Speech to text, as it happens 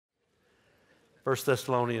1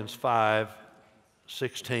 Thessalonians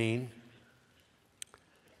 5:16,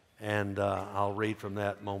 and I'll read from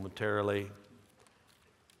that momentarily.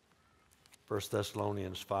 1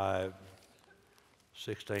 Thessalonians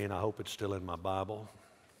 5:16. I hope it's still in my Bible.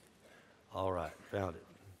 All right, found it.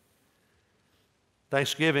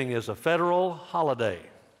 Thanksgiving is a federal holiday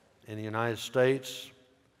in the United States.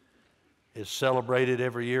 It's celebrated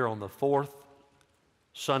every year on the fourth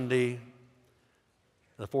Thursday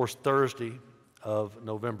of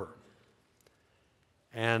November.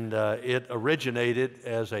 And it originated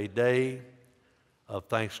as a day of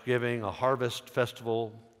thanksgiving, a harvest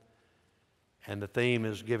festival, and the theme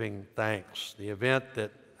is giving thanks. The event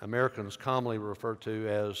that Americans commonly refer to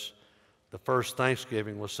as the first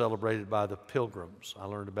Thanksgiving was celebrated by the Pilgrims. I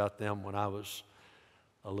learned about them when I was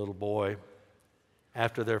a little boy.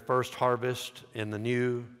 After their first harvest in the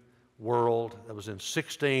New World, that was in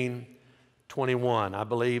 1621. I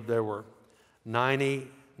believe there were 90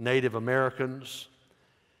 Native Americans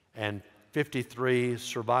and 53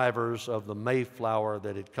 survivors of the Mayflower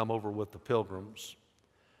that had come over with the Pilgrims.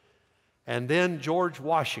 And then George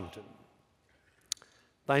Washington.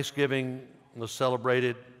 Thanksgiving was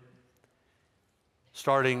celebrated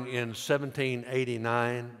starting in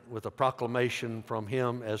 1789 with a proclamation from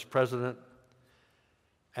him as president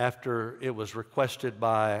after it was requested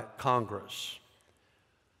by Congress.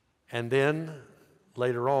 And then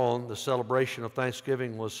later on, the celebration of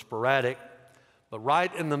Thanksgiving was sporadic, but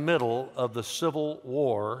right in the middle of the Civil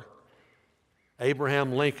War,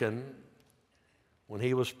 Abraham Lincoln, when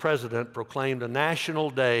he was president, proclaimed a national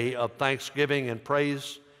day of thanksgiving and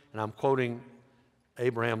praise, and I'm quoting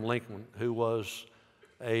Abraham Lincoln, who was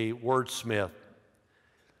a wordsmith.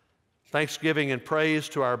 Thanksgiving and praise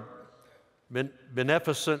to our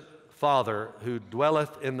beneficent Father who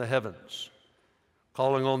dwelleth in the heavens,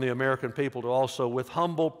 calling on the American people to also, with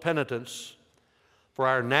humble penitence for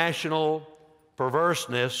our national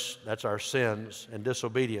perverseness, that's our sins and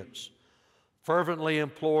disobedience, fervently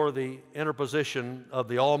implore the interposition of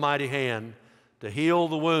the Almighty hand to heal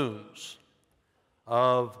the wounds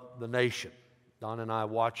of the nation. Don and I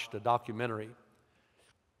watched a documentary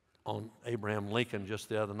on Abraham Lincoln just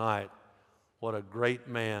the other night. What a great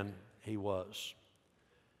man he was.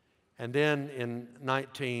 And then in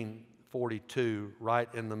 1942, right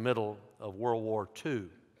in the middle of World War II,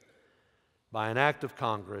 by an act of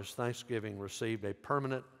Congress, Thanksgiving received a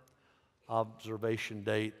permanent observation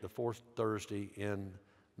date, the fourth Thursday in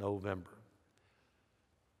November.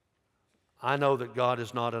 I know that God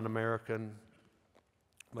is not an American,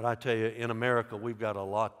 but I tell you, in America, we've got a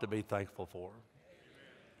lot to be thankful for.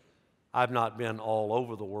 I've not been all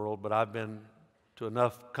over the world, but I've been to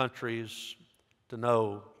enough countries to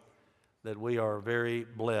know that we are very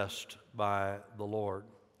blessed by the Lord.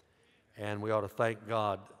 And we ought to thank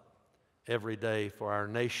God every day for our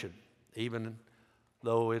nation. Even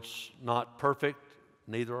though it's not perfect,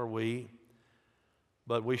 neither are we,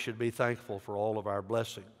 but we should be thankful for all of our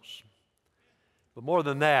blessings. But more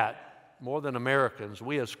than that, more than Americans,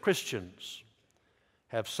 we as Christians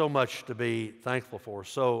have so much to be thankful for.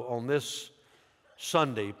 So on this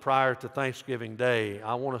Sunday, prior to Thanksgiving Day,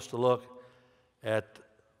 I want us to look at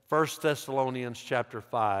 1 Thessalonians chapter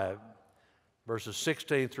 5, verses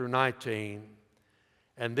 16 through 19.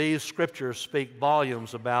 And these scriptures speak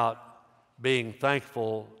volumes about being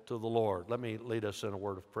thankful to the Lord. Let me lead us in a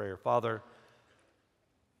word of prayer. Father,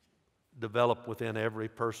 develop within every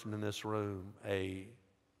person in this room a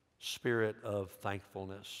spirit of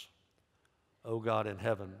thankfulness. Oh God in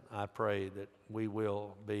heaven, I pray that we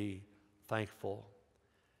will be thankful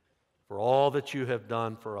for all that you have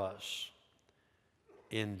done for us.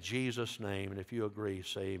 In Jesus' name, and if you agree,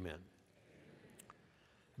 say amen.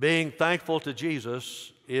 Being thankful to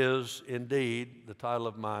Jesus is indeed, the title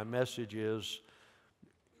of my message is,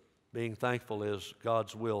 being thankful is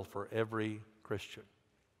God's will for every Christian.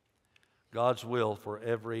 God's will for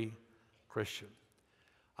every Christian.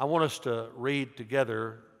 I want us to read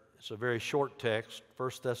together, it's a very short text,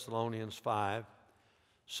 1 Thessalonians 5,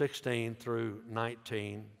 16 through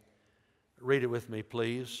 19. Read it with me,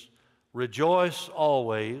 please. Rejoice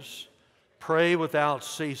always, pray without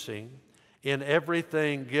ceasing, in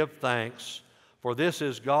everything give thanks, for this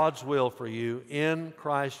is God's will for you in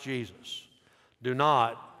Christ Jesus. Do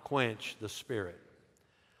not quench the Spirit.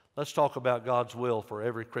 Let's talk about God's will for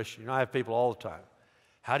every Christian. You know, I have people all the time.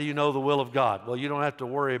 How do you know the will of God? Well, you don't have to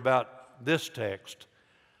worry about this text.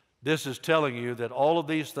 This is telling you that all of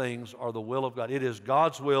these things are the will of God. It is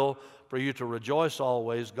God's will for you to rejoice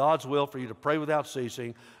always, God's will for you to pray without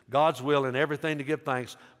ceasing, God's will in everything to give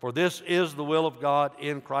thanks, for this is the will of God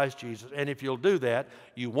in Christ Jesus. And if you'll do that,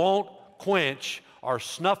 you won't quench or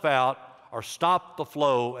snuff out or stop the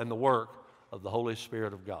flow and the work of the Holy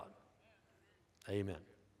Spirit of God. Amen.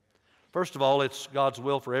 First of all, it's God's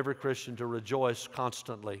will for every Christian to rejoice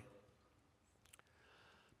constantly.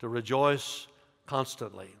 To rejoice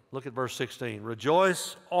constantly. Look at verse 16.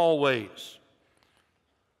 Rejoice always.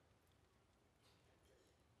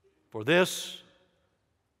 For this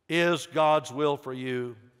is God's will for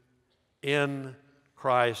you in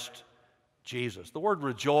Christ Jesus. The word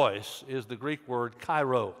rejoice is the Greek word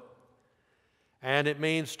kairo, and it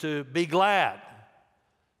means to be glad,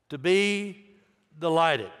 to be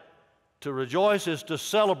delighted. To rejoice is to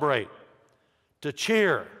celebrate, to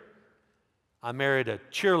cheer. I married a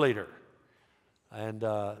cheerleader, and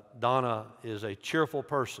Donna is a cheerful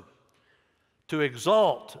person. To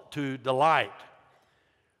exalt, to delight.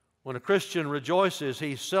 When a Christian rejoices,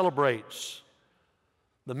 he celebrates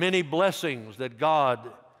the many blessings that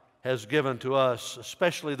God has given to us,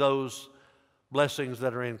 especially those blessings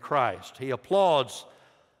that are in Christ. He applauds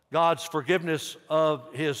God's forgiveness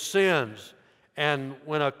of his sins. And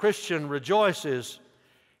when a Christian rejoices,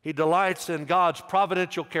 he delights in God's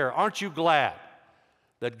providential care. Aren't you glad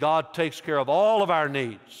that God takes care of all of our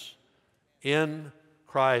needs in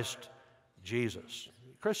Christ Jesus?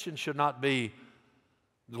 Christians should not be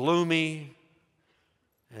gloomy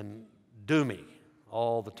and doomy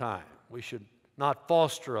all the time. We should not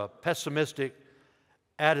foster a pessimistic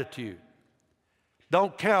attitude.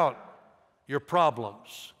 Don't count your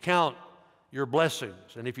problems. Count your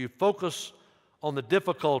blessings. And if you focus on the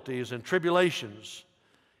difficulties and tribulations,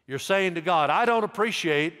 you're saying to God, I don't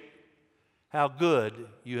appreciate how good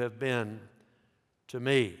you have been to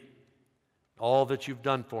me, all that you've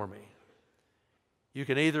done for me. You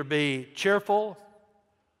can either be cheerful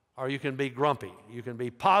or you can be grumpy. You can be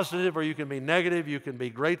positive or you can be negative. You can be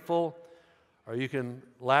grateful or you can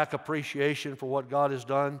lack appreciation for what God has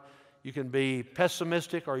done. You can be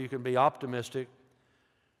pessimistic or you can be optimistic.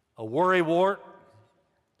 A worrywart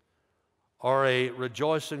or a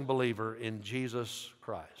rejoicing believer in Jesus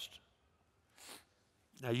Christ.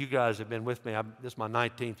 Now, you guys have been with me. This is my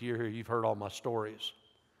 19th year here. You've heard all my stories.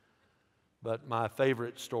 But my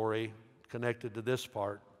favorite story connected to this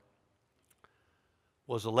part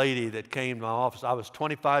was a lady that came to my office. I was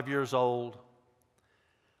 25 years old.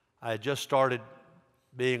 I had just started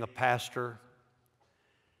being a pastor,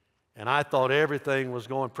 and I thought everything was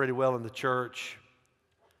going pretty well in the church.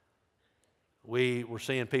 We were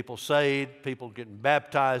seeing people saved, people getting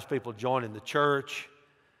baptized, people joining the church.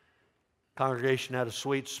 Congregation had a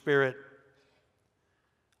sweet spirit.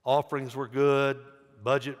 Offerings were good.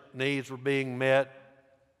 Budget needs were being met.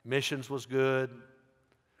 Missions was good.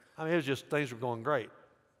 I mean, it was just, things were going great.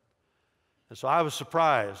 And so I was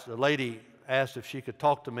surprised. The lady asked if she could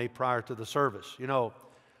talk to me prior to the service. You know,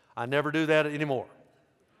 I never do that anymore.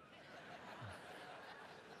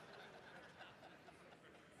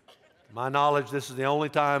 To my knowledge, this is the only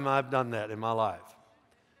time I've done that in my life.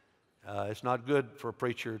 It's not good for a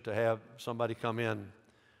preacher to have somebody come in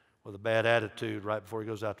with a bad attitude right before he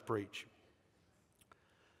goes out to preach.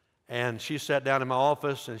 And she sat down in my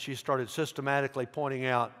office and she started systematically pointing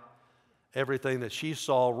out everything that she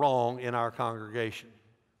saw wrong in our congregation.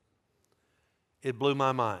 It blew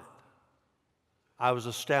my mind. I was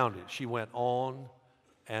astounded. She went on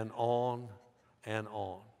and on and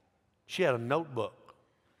on. She had a notebook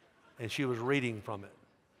and she was reading from it.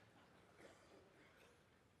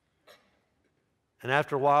 And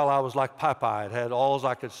after a while, I was like Popeye. It had all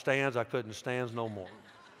I could stand. I couldn't stand no more.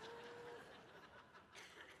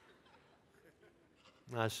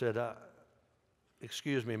 And I said,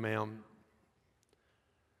 excuse me, ma'am.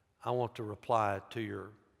 I want to reply to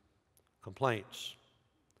your complaints.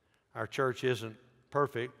 Our church isn't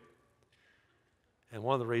perfect. And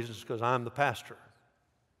one of the reasons is because I'm the pastor.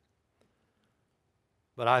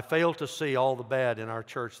 But I fail to see all the bad in our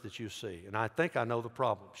church that you see. And I think I know the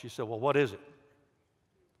problem. She said, well, what is it?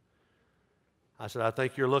 I said, I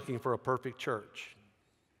think you're looking for a perfect church.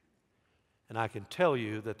 And I can tell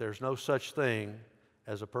you that there's no such thing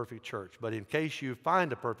as a perfect church. But in case you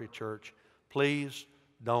find a perfect church, please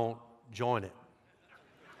don't join it.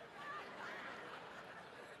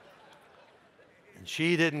 And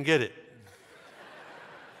she didn't get it.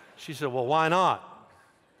 She said, well, why not?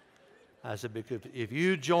 I said, because if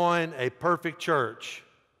you join a perfect church,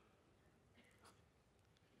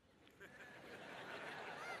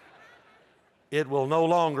 it will no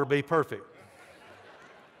longer be perfect.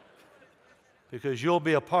 Because you'll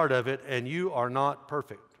be a part of it and you are not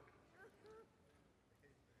perfect.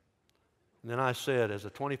 And then I said, as a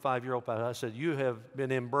 25-year-old pastor, I said, you have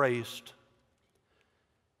been embraced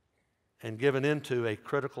and given into a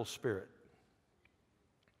critical spirit.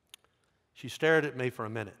 She stared at me for a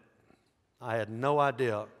minute. I had no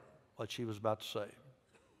idea what she was about to say.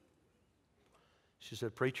 She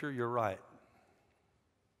said, "Preacher, you're right.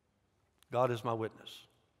 God is my witness."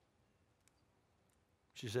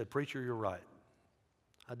 She said, "Preacher, you're right.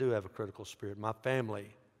 I do have a critical spirit. My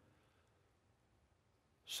family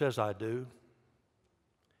says I do,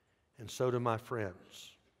 and so do my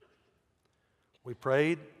friends." We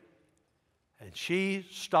prayed, and she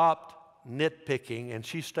stopped nitpicking, and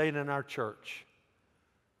she stayed in our church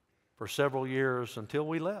for several years until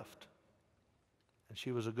we left. And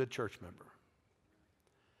she was a good church member.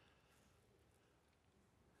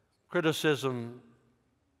 Criticism,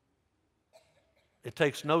 it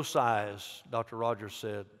takes no size, Dr. Rogers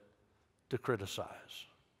said, to criticize.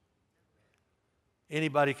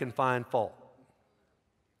 Anybody can find fault.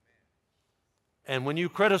 And when you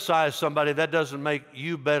criticize somebody, that doesn't make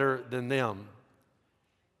you better than them.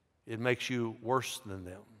 It makes you worse than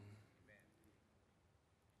them.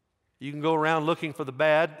 You can go around looking for the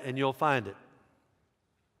bad and you'll find it.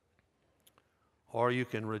 Or you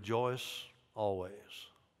can rejoice always.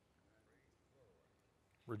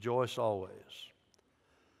 Rejoice always.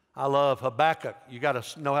 I love Habakkuk. You got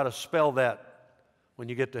to know how to spell that when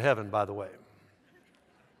you get to heaven, by the way.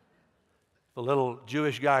 If a little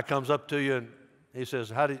Jewish guy comes up to you and he says,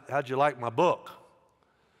 how'd you like my book?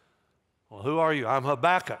 Well, who are you? I'm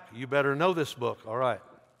Habakkuk. You better know this book. All right.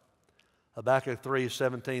 Habakkuk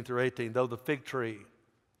 3:17 through 18. Though the fig tree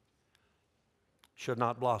should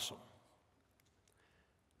not blossom,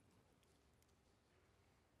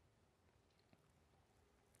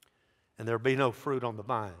 and there be no fruit on the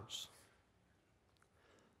vines,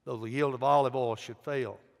 though the yield of olive oil should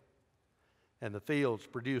fail, and the fields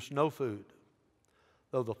produce no food,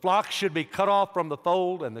 though the flock should be cut off from the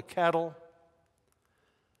fold, and the cattle,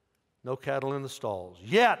 no cattle in the stalls,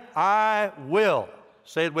 yet I will,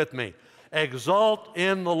 say it with me, exult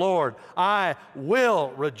in the Lord. I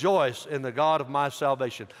will rejoice in the God of my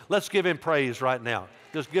salvation. Let's give Him praise right now.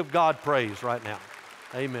 Just give God praise right now.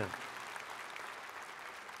 Amen.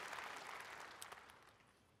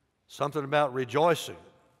 Something about rejoicing.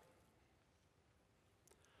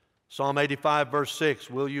 Psalm 85, verse 6,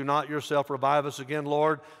 will you not yourself revive us again,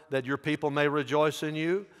 Lord, that your people may rejoice in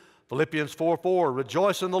you? Philippians 4:4,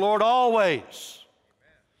 rejoice in the Lord always.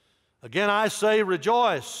 Again, I say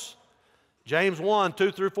rejoice. James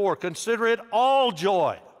 1:2 through 4, consider it all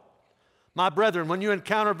joy, my brethren, when you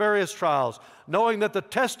encounter various trials, knowing that the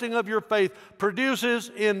testing of your faith produces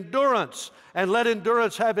endurance, and let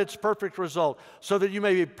endurance have its perfect result, so that you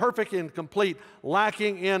may be perfect and complete,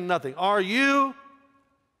 lacking in nothing. Are you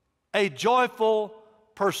a joyful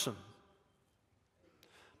person?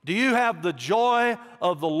 Do you have the joy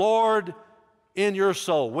of the Lord in your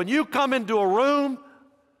soul? When you come into a room,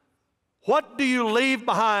 what do you leave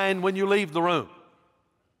behind when you leave the room?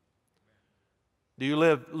 Do you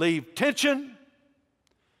leave tension?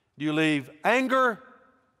 Do you leave anger?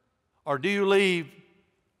 Or do you leave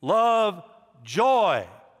love, joy,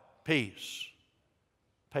 peace,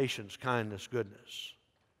 patience, kindness, goodness?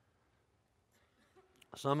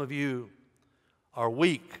 Some of you are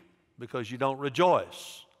weak because you don't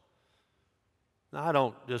rejoice. Now, I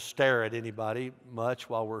don't just stare at anybody much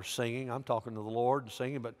while we're singing. I'm talking to the Lord and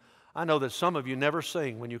singing, but I know that some of you never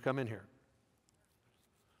sing when you come in here.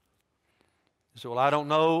 You say, well, I don't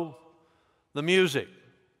know the music.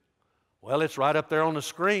 Well, it's right up there on the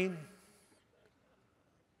screen.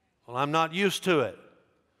 Well, I'm not used to it.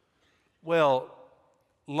 Well,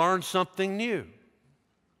 learn something new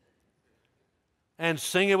and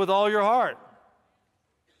sing it with all your heart.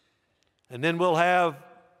 And then we'll have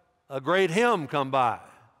a great hymn come by.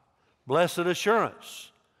 Blessed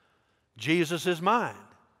assurance, Jesus is mine.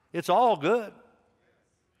 It's all good.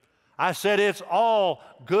 I said it's all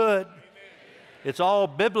good. It's all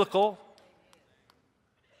biblical.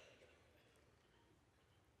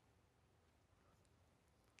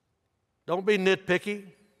 Don't be nitpicky.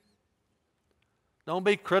 Don't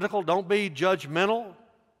be critical. Don't be judgmental.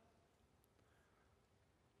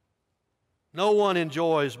 No one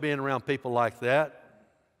enjoys being around people like that.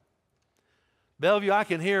 Bellevue, I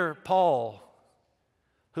can hear Paul,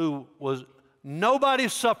 who was, nobody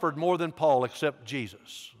suffered more than Paul except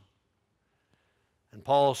Jesus. And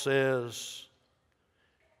Paul says,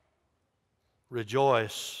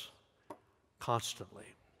 rejoice constantly.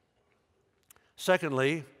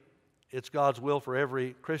 Secondly, it's God's will for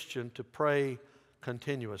every Christian to pray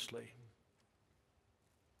continuously.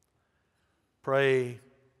 Pray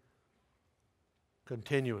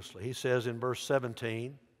continuously. He says in verse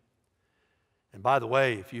 17, and by the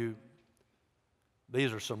way,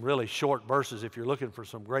 these are some really short verses. If you're looking for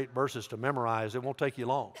some great verses to memorize, it won't take you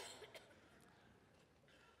long.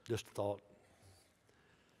 Just a thought.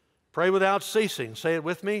 Pray without ceasing. Say it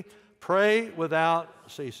with me. Pray without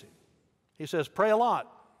ceasing. He says, pray a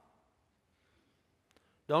lot.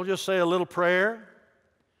 Don't just say a little prayer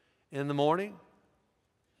in the morning.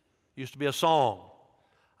 Used to be a song.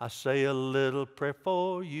 I say a little prayer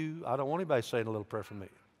for you. I don't want anybody saying a little prayer for me.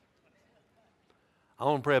 I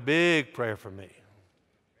want to pray a big prayer for me.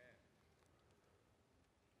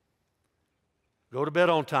 Go to bed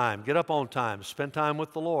on time. Get up on time. Spend time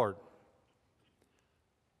with the Lord.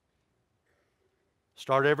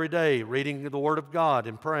 Start every day reading the Word of God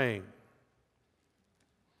and praying.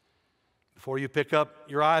 Before you pick up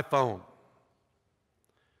your iPhone,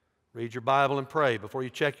 read your Bible and pray. Before you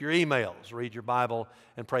check your emails, read your Bible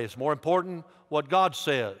and pray. It's more important what God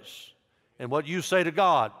says and what you say to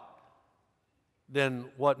God than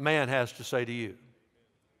what man has to say to you.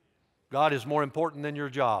 God is more important than your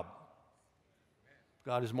job.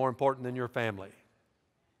 God is more important than your family.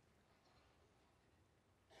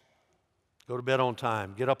 Go to bed on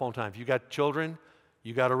time. Get up on time. If you got children,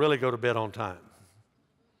 you got to really go to bed on time.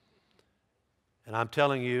 And I'm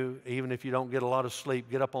telling you, even if you don't get a lot of sleep,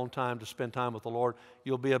 get up on time to spend time with the Lord.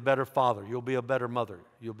 You'll be a better father. You'll be a better mother.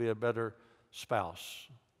 You'll be a better spouse,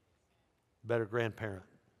 better grandparent.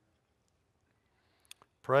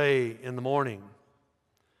 Pray in the morning.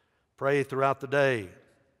 Pray throughout the day.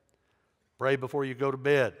 Pray before you go to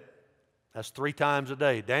bed. That's 3 times a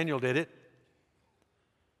day. Daniel did it.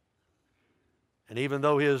 And even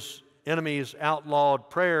though his enemies outlawed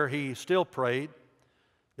prayer, he still prayed.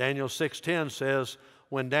 Daniel 6:10 says,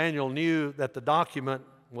 when Daniel knew that the document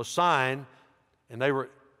was signed and they were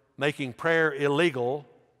making prayer illegal,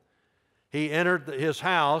 he entered his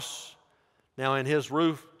house. Now in his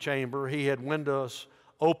roof chamber, he had windows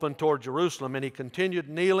open toward Jerusalem, and he continued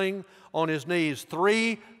kneeling on his knees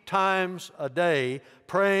 3 times a day,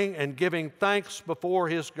 praying and giving thanks before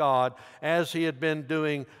his God as he had been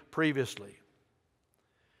doing previously.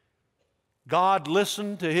 God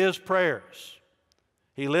listened to his prayers.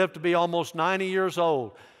 He lived to be almost 90 years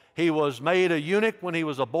old. He was made a eunuch when he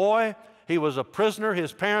was a boy. He was a prisoner.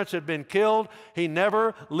 His parents had been killed. He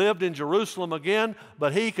never lived in Jerusalem again,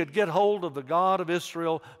 but he could get hold of the God of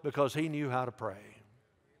Israel because he knew how to pray.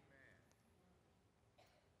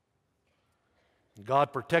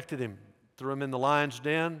 God protected him, threw him in the lion's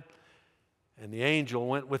den, and the angel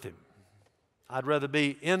went with him. I'd rather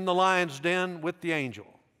be in the lion's den with the angel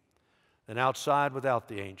than outside without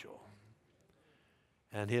the angel.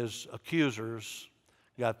 And his accusers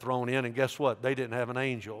got thrown in, and guess what? They didn't have an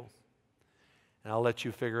angel. And I'll let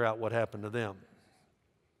you figure out what happened to them.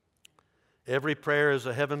 Every prayer is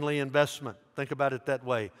a heavenly investment. Think about it that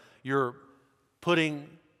way. You're putting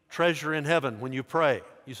treasure in heaven when you pray.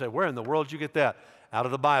 You say, where in the world did you get that? Out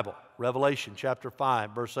of the Bible. Revelation chapter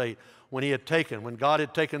 5, verse 8. When God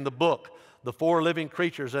had taken the book, the 4 living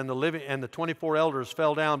creatures and the 24 elders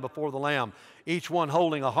fell down before the Lamb, each one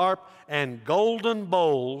holding a harp and golden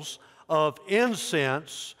bowls of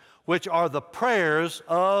incense, which are the prayers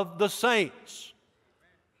of the saints.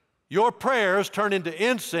 Your prayers turn into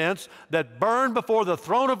incense that burn before the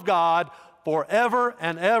throne of God forever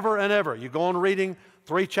and ever and ever. You go on reading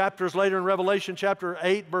 3 chapters later in Revelation chapter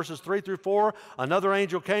 8, verses 3 through 4, another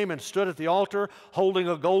angel came and stood at the altar holding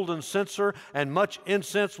a golden censer, and much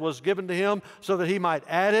incense was given to him so that he might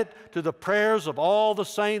add it to the prayers of all the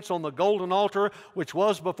saints on the golden altar which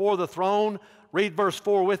was before the throne. Read verse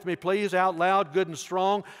 4 with me, please, out loud, good and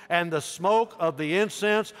strong. And the smoke of the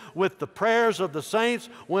incense with the prayers of the saints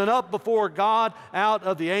went up before God out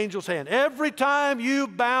of the angel's hand. Every time you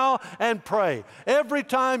bow and pray, every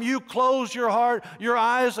time you close your heart, your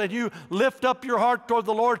eyes, and you lift up your heart toward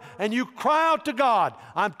the Lord and you cry out to God,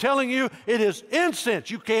 I'm telling you, it is incense.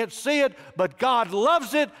 You can't see it, but God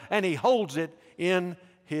loves it and He holds it in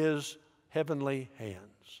His heavenly hands.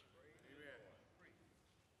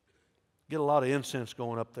 Get a lot of incense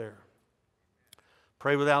going up there.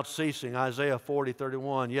 Pray without ceasing. Isaiah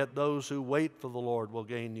 40:31. Yet those who wait for the Lord will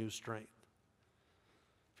gain new strength.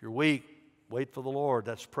 If you're weak, wait for the Lord.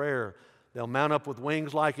 That's prayer. They'll mount up with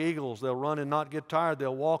wings like eagles. They'll run and not get tired.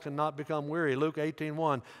 They'll walk and not become weary. Luke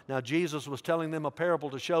 18:1. Now Jesus was telling them a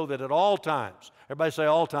parable to show that at all times, everybody say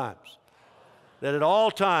all times, that at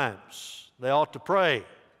all times they ought to pray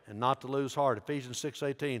and not to lose heart. Ephesians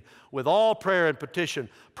 6:18, with all prayer and petition,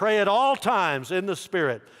 pray at all times in the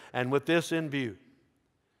Spirit, and with this in view,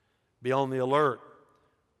 be on the alert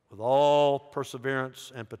with all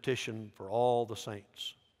perseverance and petition for all the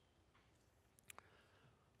saints.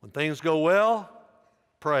 When things go well,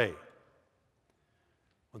 pray.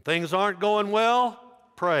 When things aren't going well,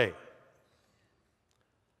 pray.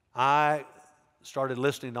 I started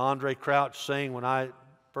listening to Andre Crouch sing when I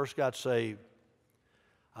first got saved,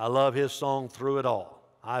 I love his song, Through It All.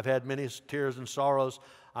 I've had many tears and sorrows.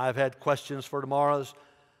 I've had questions for tomorrows.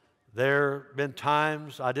 There have been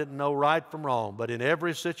times I didn't know right from wrong, but in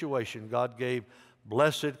every situation, God gave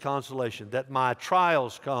blessed consolation that my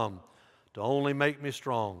trials come to only make me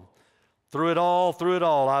strong. Through it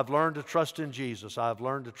all, I've learned to trust in Jesus. I've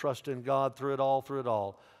learned to trust in God. Through it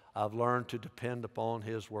all, I've learned to depend upon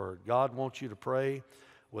His Word. God wants you to pray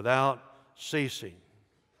without ceasing.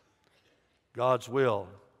 God's will.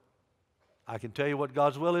 I can tell you what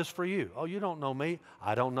God's will is for you. Oh, you don't know me.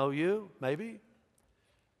 I don't know you, maybe.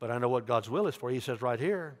 But I know what God's will is for you. He says right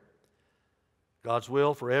here, God's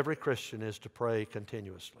will for every Christian is to pray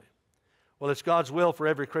continuously. Well, it's God's will for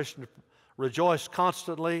every Christian to rejoice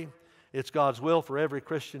constantly. It's God's will for every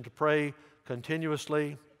Christian to pray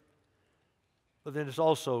continuously. But then it's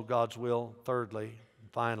also God's will, thirdly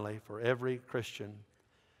and finally, for every Christian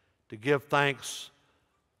to give thanks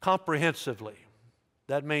comprehensively.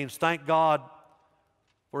 That means thank God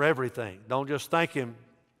for everything. Don't just thank Him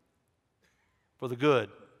for the good.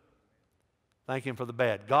 Thank Him for the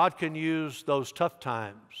bad. God can use those tough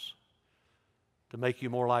times to make you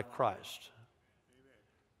more like Christ.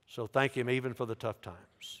 So thank Him even for the tough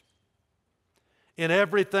times. In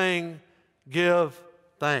everything, give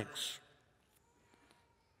thanks.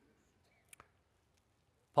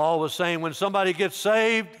 Paul was saying when somebody gets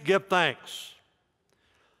saved, give thanks.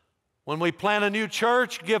 When we plant a new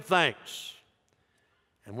church, give thanks.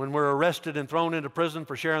 And when we're arrested and thrown into prison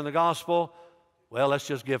for sharing the gospel, well, let's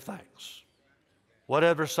just give thanks.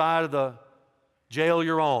 Whatever side of the jail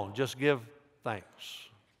you're on, just give thanks.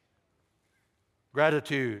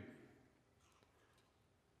 Gratitude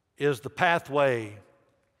is the pathway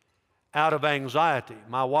out of anxiety.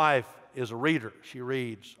 My wife is a reader. She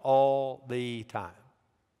reads all the time.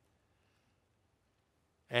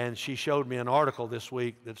 And she showed me an article this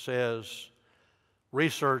week that says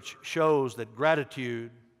research shows that gratitude,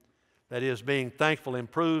 that is being thankful,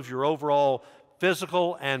 improves your overall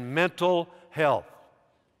physical and mental health.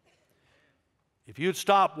 If you'd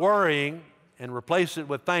stop worrying and replace it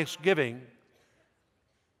with thanksgiving,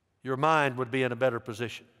 your mind would be in a better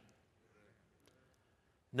position.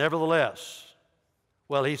 Nevertheless,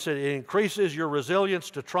 well, he said it increases your resilience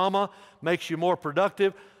to trauma, makes you more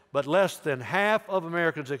productive, but less than half of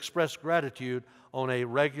Americans express gratitude on a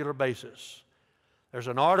regular basis. There's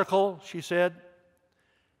an article, she said,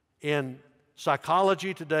 in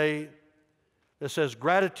Psychology Today that says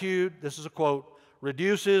gratitude, this is a quote,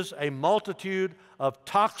 reduces a multitude of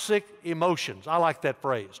toxic emotions. I like that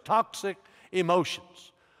phrase, toxic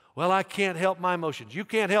emotions. Well, I can't help my emotions. You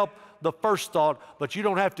can't help the first thought, but you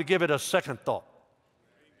don't have to give it a second thought.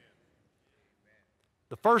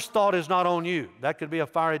 The first thought is not on you. That could be a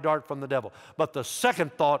fiery dart from the devil. But the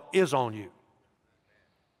second thought is on you.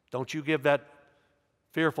 Don't you give that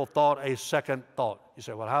fearful thought a second thought. You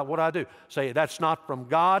say, well, what do I do? Say, that's not from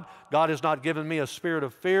God. God has not given me a spirit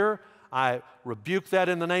of fear. I rebuke that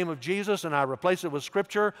in the name of Jesus, and I replace it with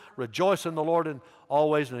Scripture. Rejoice in the Lord and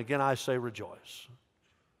always. And again, I say rejoice.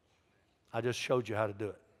 I just showed you how to do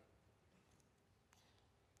it.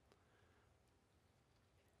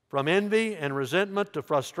 From envy and resentment to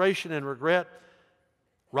frustration and regret,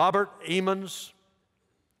 Robert Emmons,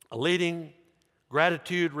 a leading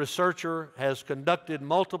gratitude researcher, has conducted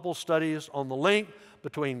multiple studies on the link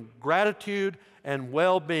between gratitude and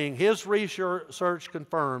well-being. His research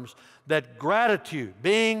confirms that gratitude,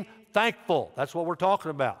 being thankful, that's what we're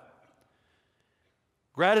talking about.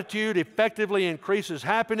 Gratitude effectively increases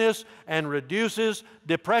happiness and reduces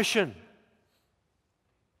depression.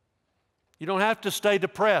 You don't have to stay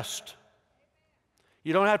depressed.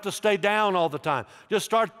 You don't have to stay down all the time. Just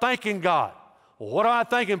start thanking God. Well, what am I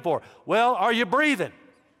thanking for? Well, are you breathing?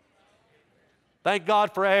 Thank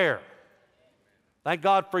God for air. Thank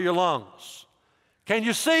God for your lungs. Can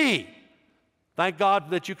you see? Thank God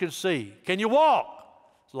that you can see. Can you walk?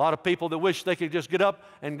 There's a lot of people that wish they could just get up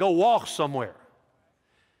and go walk somewhere.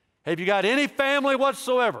 Have you got any family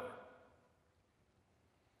whatsoever?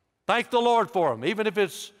 Thank the Lord for them, even if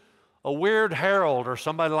it's a weird Harold or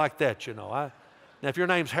somebody like that, you know. Now, if your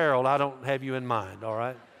name's Harold, I don't have you in mind, all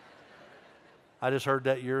right? I just heard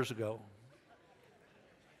that years ago.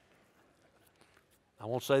 I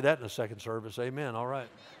won't say that in the second service. Amen, all right.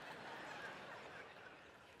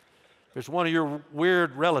 If it's one of your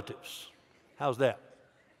weird relatives, how's that?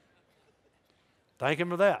 Thank Him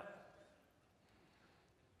for that.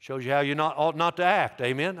 Shows you how you ought not to act,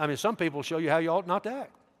 amen? I mean, some people show you how you ought not to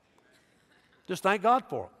act. Just thank God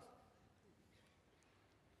for them.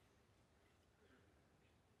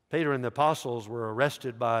 Peter and the apostles were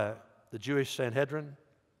arrested by the Jewish Sanhedrin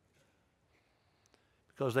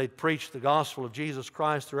because they'd preached the gospel of Jesus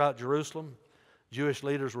Christ throughout Jerusalem. Jewish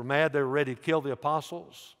leaders were mad. They were ready to kill the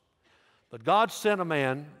apostles. But God sent a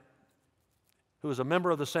man who was a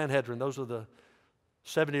member of the Sanhedrin. Those are the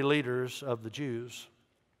 70 leaders of the Jews,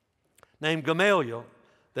 named Gamaliel,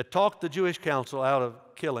 that talked the Jewish council out of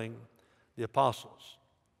killing the apostles.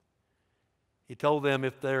 He told them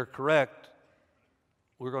if they're correct,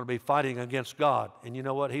 we're going to be fighting against God. And you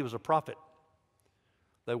know what? He was a prophet.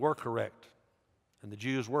 They were correct. And the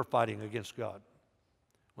Jews were fighting against God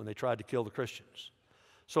when they tried to kill the Christians.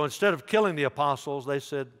 So instead of killing the apostles, they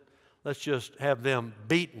said, let's just have them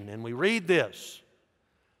beaten. And we read this.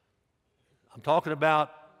 I'm talking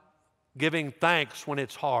about giving thanks when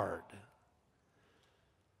it's hard.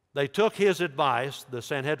 They took his advice, the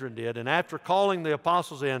Sanhedrin did, and after calling the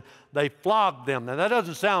apostles in, they flogged them. Now that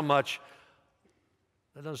doesn't sound much,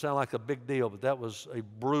 that doesn't sound like a big deal, but that was a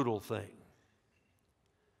brutal thing.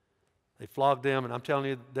 They flogged them, and I'm telling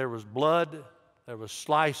you, there was blood, there was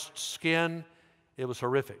sliced skin. It was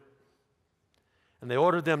horrific. And they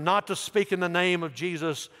ordered them not to speak in the name of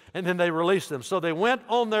Jesus, and then they released them. So they went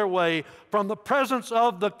on their way from the presence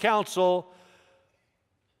of the council,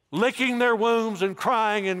 licking their wounds and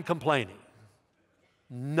crying and complaining.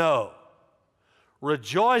 No.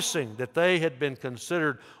 Rejoicing that they had been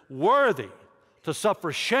considered worthy to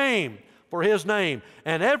suffer shame for His name.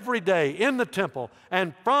 And every day in the temple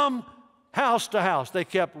and from house to house, they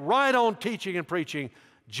kept right on teaching and preaching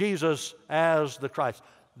Jesus as the Christ.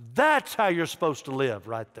 That's how you're supposed to live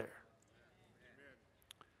right there.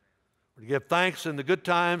 To give thanks in the good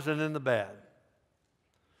times and in the bad.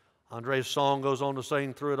 Andre's song goes on to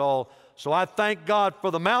sing through it all. So I thank God for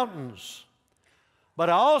the mountains, but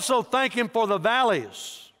I also thank Him for the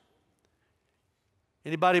valleys.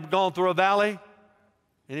 Anybody gone through a valley?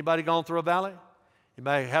 Anybody gone through a valley?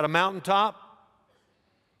 Anybody had a mountaintop?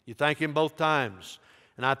 You thank Him both times.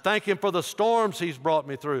 And I thank Him for the storms He's brought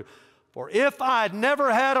me through. For if I'd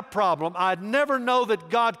never had a problem, I'd never know that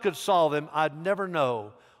God could solve them. I'd never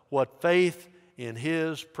know what faith in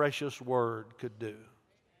His precious Word could do.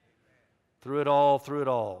 Through it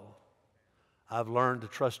all, I've learned to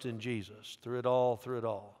trust in Jesus. Through it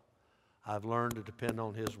all, I've learned to depend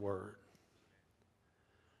on His Word.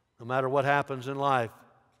 No matter what happens in life,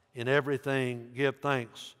 in everything, give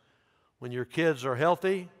thanks. When your kids are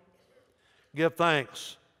healthy, give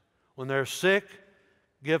thanks. When they're sick,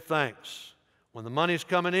 give thanks. When the money's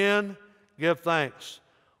coming in, give thanks.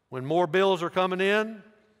 When more bills are coming in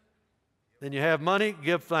than you have money,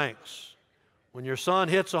 give thanks. When your son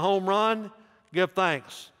hits a home run, give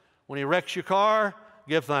thanks. When he wrecks your car,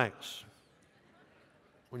 give thanks.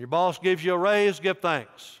 When your boss gives you a raise, give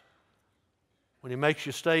thanks. When he makes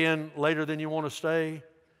you stay in later than you want to stay,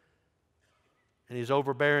 and he's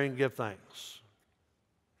overbearing, give thanks.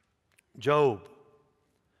 Job.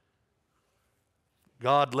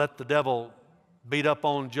 God let the devil beat up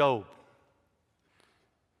on Job.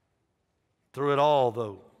 Through it all,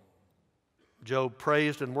 though, Job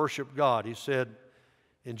praised and worshiped God. He said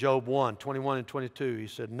in Job 1, 21 and 22, he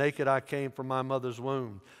said, naked I came from my mother's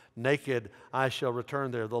womb. Naked I shall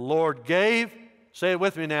return there. The Lord gave, say it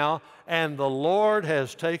with me now, and the Lord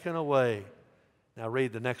has taken away. Now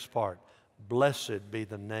read the next part. Blessed be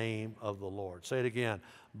the name of the Lord. Say it again.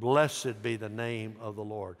 Blessed be the name of the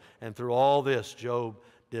Lord. And through all this, Job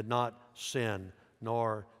did not sin,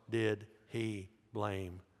 nor did he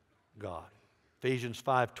blame God. Ephesians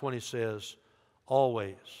 5:20 says,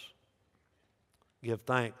 always give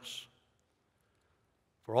thanks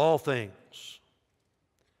for all things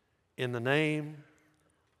in the name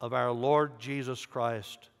of our Lord Jesus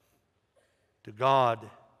Christ to God,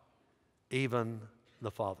 even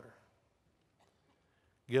the Father.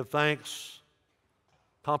 Give thanks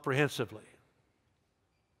comprehensively.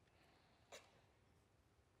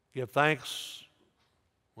 Give thanks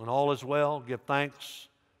when all is well. Give thanks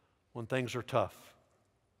when things are tough.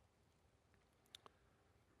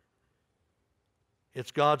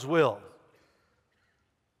 It's God's will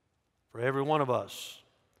for every one of us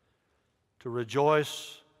to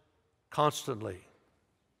rejoice constantly.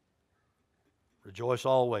 Rejoice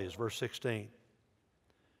always, verse 16.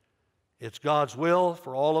 It's God's will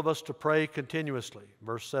for all of us to pray continuously,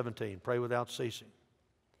 verse 17. Pray without ceasing.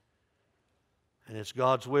 And it's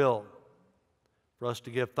God's will for us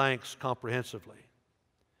to give thanks comprehensively.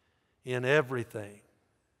 In everything,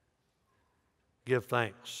 give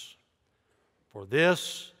thanks. For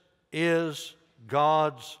this is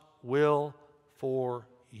God's will for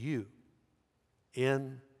you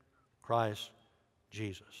in Christ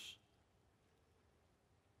Jesus.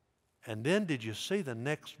 And then did you see the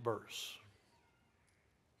next verse?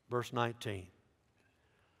 Verse 19.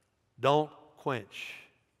 Don't quench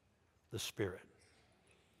the Spirit.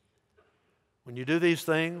 When you do these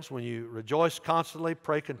things, when you rejoice constantly,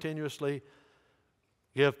 pray continuously,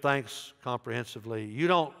 give thanks comprehensively, you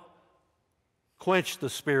don't quench the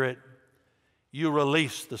Spirit, you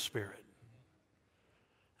release the Spirit.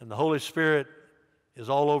 And the Holy Spirit is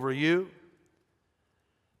all over you.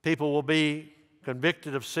 People will be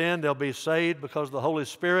convicted of sin. They'll be saved because of the Holy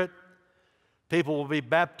Spirit. People will be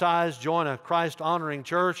baptized, join a Christ-honoring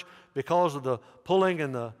church because of the pulling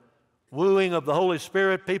and the wooing of the Holy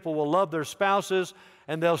Spirit. People will love their spouses,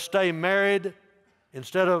 and they'll stay married.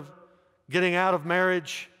 Instead of getting out of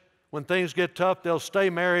marriage when things get tough, they'll stay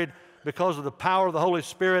married because of the power of the Holy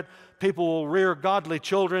Spirit. People will rear godly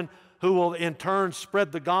children who will in turn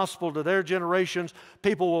spread the gospel to their generations.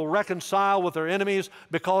 People will reconcile with their enemies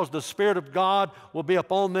because the Spirit of God will be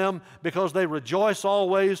upon them, because they rejoice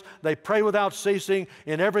always, they pray without ceasing,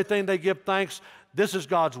 in everything they give thanks. This is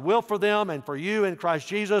God's will for them and for you in Christ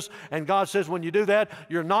Jesus. And God says when you do that,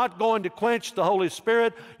 you're not going to quench the Holy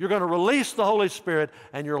Spirit. You're going to release the Holy Spirit,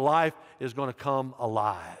 and your life is going to come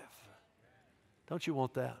alive. Don't you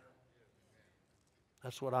want that?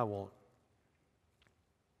 That's what I want.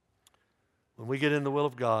 When we get in the will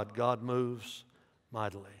of God, God moves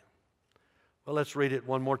mightily. Well, let's read it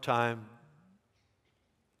one more time.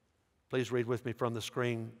 Please read with me from the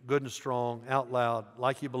screen, good and strong, out loud,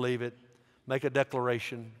 like you believe it. Make a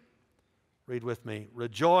declaration. Read with me.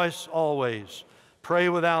 Rejoice always. Pray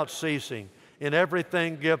without ceasing. In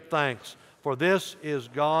everything give thanks, for this is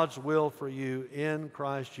God's will for you in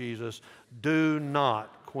Christ Jesus. Do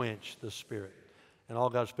not quench the Spirit. And all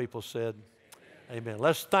God's people said, amen.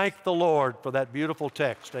 Let's thank the Lord for that beautiful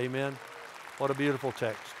text. Amen. What a beautiful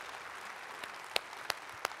text.